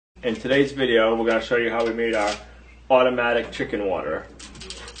In today's video, we're going to show you how we made our automatic chicken water.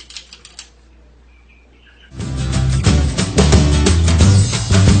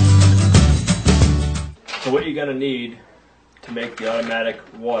 So what you're going to need to make the automatic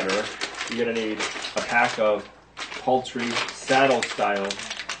water, you're going to need a pack of poultry saddle style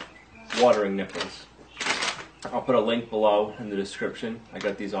watering nipples. I'll put a link below in the description. I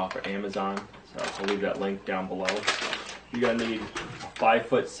got these off of Amazon, so I'll leave that link down below. You're going to need a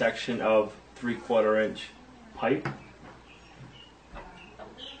 5-foot section of 3/4 inch pipe,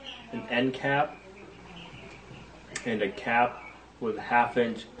 an end cap, and a cap with 1/2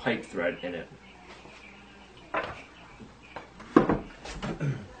 inch pipe thread in it.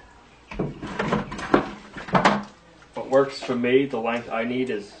 What works for me, the length I need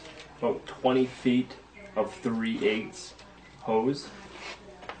is about 20 feet of 3/8 hose.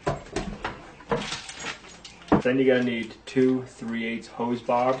 Then you're going to need 2 3/8 hose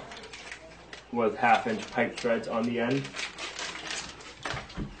barb with 1/2 inch pipe threads on the end.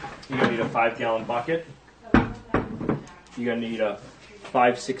 You're going to need a 5-gallon bucket. You're going to need a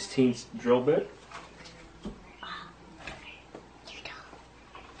 5/16 drill bit.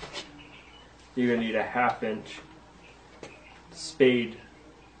 You're going to need a 1/2 inch spade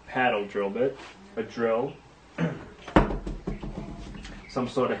paddle drill bit, a drill, some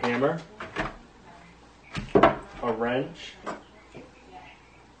sort of hammer, a wrench,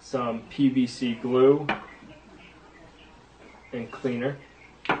 some PVC glue, and cleaner.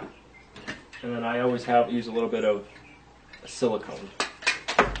 And then I always use a little bit of silicone.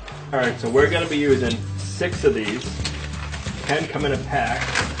 Alright, so we're going to be using 6 of these. 10 come in a pack.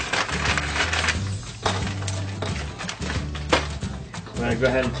 I'm going to go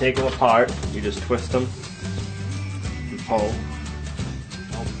ahead and take them apart. You just twist them and pull.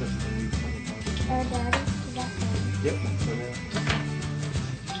 Daddy, is that fine? Yep, that's what it is.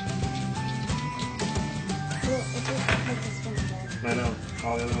 Well, it just like this one there. I know.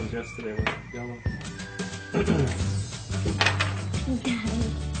 All the other ones yesterday were yellow. Daddy,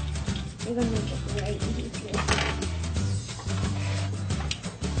 you're gonna make it very easy.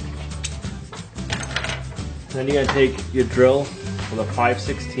 Then you're going to take your drill with a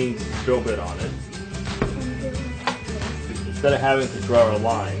 5/16 drill bit on it. Instead of having to draw a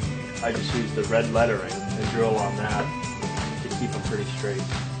line, I just use the red lettering and drill on that to keep them pretty straight.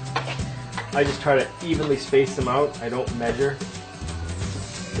 I just try to evenly space them out. I don't measure.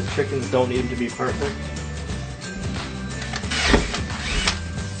 The chickens don't need to be perfect.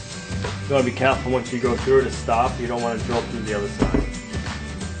 You want to be careful once you go through to stop. You don't want to drill through the other side.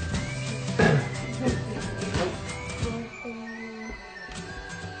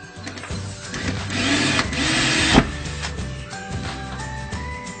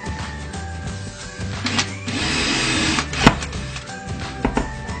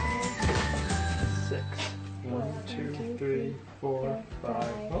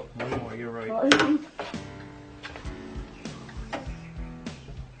 Oh, one more, you're right.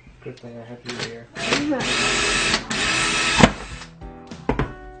 Good thing I have you here.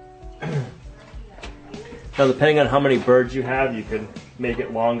 Now, depending on how many birds you have, you can make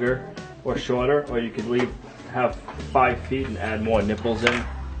it longer or shorter, or you could have 5 feet and add more nipples in.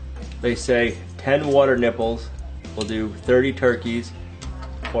 They say 10 water nipples will do 30 turkeys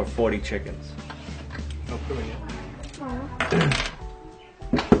or 40 chickens. Oh, come here.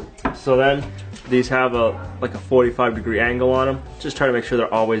 So then these have like a 45-degree angle on them. Just try to make sure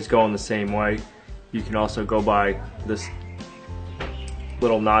they're always going the same way. You can also go by this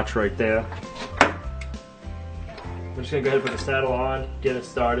little notch right there. I'm just going to go ahead and put the saddle on, get it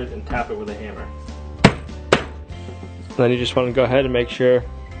started, and tap it with a hammer. Then you just want to go ahead and make sure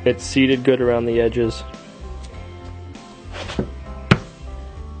it's seated good around the edges.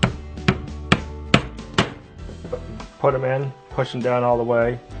 Put them in, push them down all the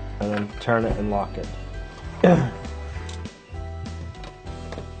way, and then turn it and lock it.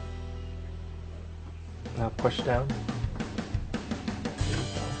 Now push down.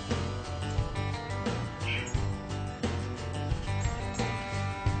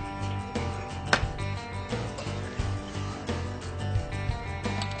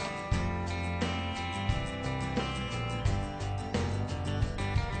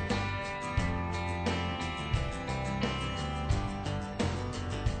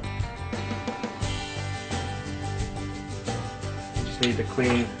 Need to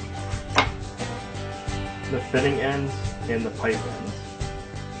clean the fitting ends and the pipe ends.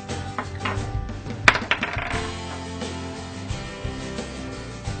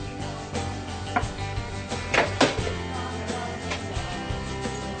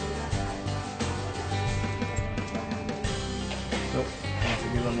 Nope, have to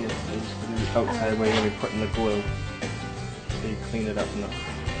get on the And just do the outside where you're going to be putting the glue. So you clean it up enough.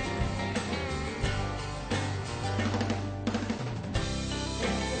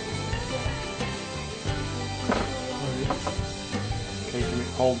 Okay, you can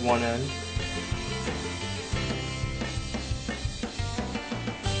hold one end.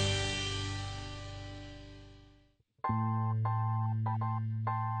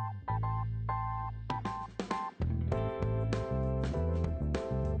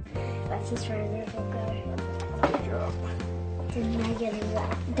 That's just for a little bit. Good job. It's a negative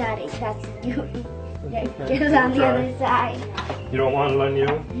that. Daddy, that's you. Okay. Get it on the other side. You don't want it on you?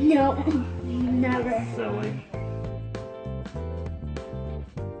 No, never. Silly.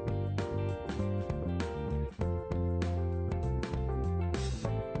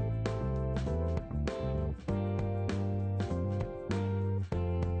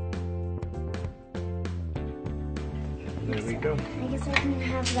 There we go. I guess I can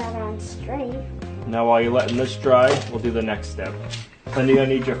have that on straight. Now while you're letting this dry, we'll do the next step. Then you're going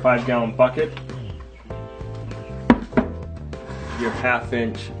to need your 5-gallon bucket, your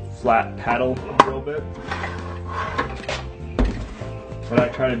 1/2-inch flat paddle drill bit. What I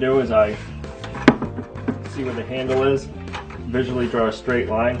try to do is I see where the handle is, visually draw a straight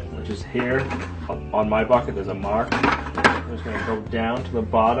line, which is here. On my bucket there's a mark. I'm just going to go down to the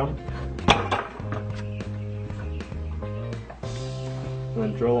bottom and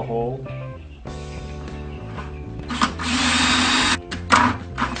then drill a hole.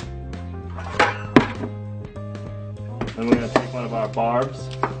 Then we're going to take one of our barbs.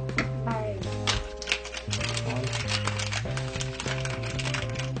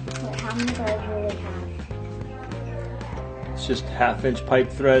 How many barbs will we have? It's just 1/2-inch pipe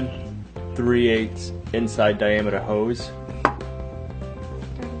thread, 3/8 inside diameter hose. How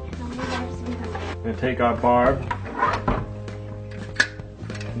many barbs do we have? We're going to take our barb,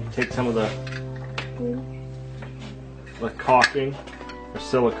 and take some of the caulking or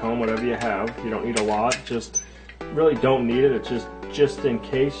silicone, whatever you have. You don't need a lot, just really don't need it. It's just in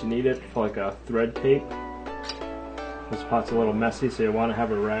case you need it for like a thread tape. This pot's a little messy, so you want to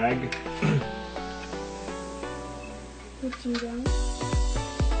have a rag. Which you don't?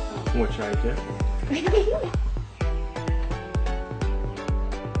 Which I did.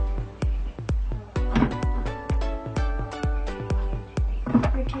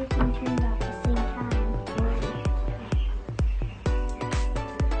 We're taking turns at the same time.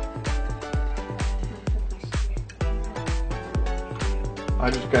 I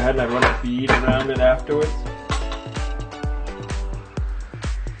just go ahead and I run a bead around it afterwards.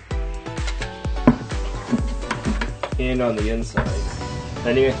 And on the inside.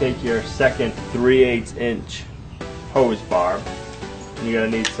 Then you're going to take your second 3/8 inch hose barb, and you're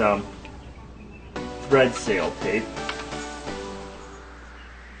going to need some thread sail tape.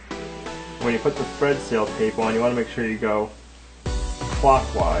 When you put the thread sail tape on, you want to make sure you go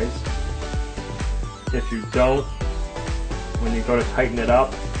clockwise. If you don't, when you go to tighten it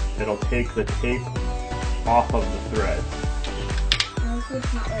up, it'll take the tape off of the thread. This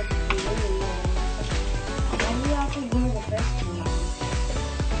is not like really long. Why do you have to glue the first one?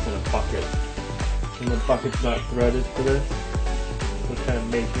 In a bucket. And the bucket's not threaded for this. So it's kind of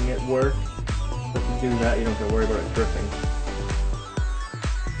making it work. But to do that, you don't have to worry about it dripping.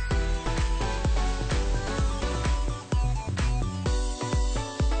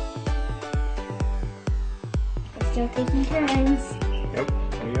 We're still taking turns. Yep,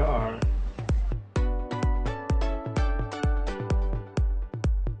 we are.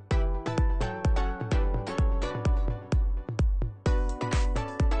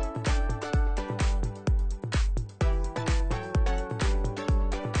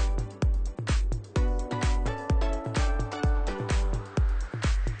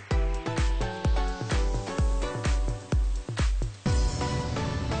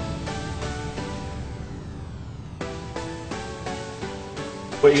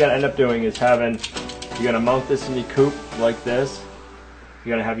 What you're going to end up doing is you're going to mount this in your coop like this.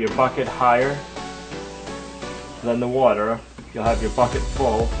 You're going to have your bucket higher than the water. You'll have your bucket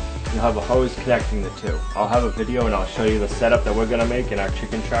full. You'll have a hose connecting the two. I'll have a video and I'll show you the setup that we're going to make in our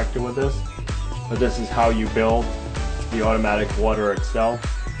chicken tractor with this. But this is how you build the automatic water itself.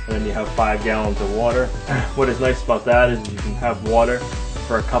 And then you have 5 gallons of water. What is nice about that is you can have water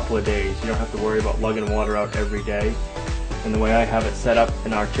for a couple of days. You don't have to worry about lugging water out every day. And the way I have it set up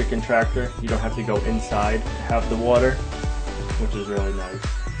in our chicken tractor, you don't have to go inside to have the water, which is really nice.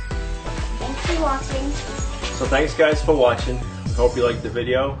 Thanks for watching. So thanks guys for watching. We hope you liked the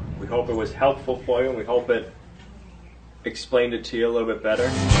video. We hope it was helpful for you, and we hope it explained it to you a little bit better.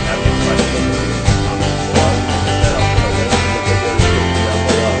 Have any questions?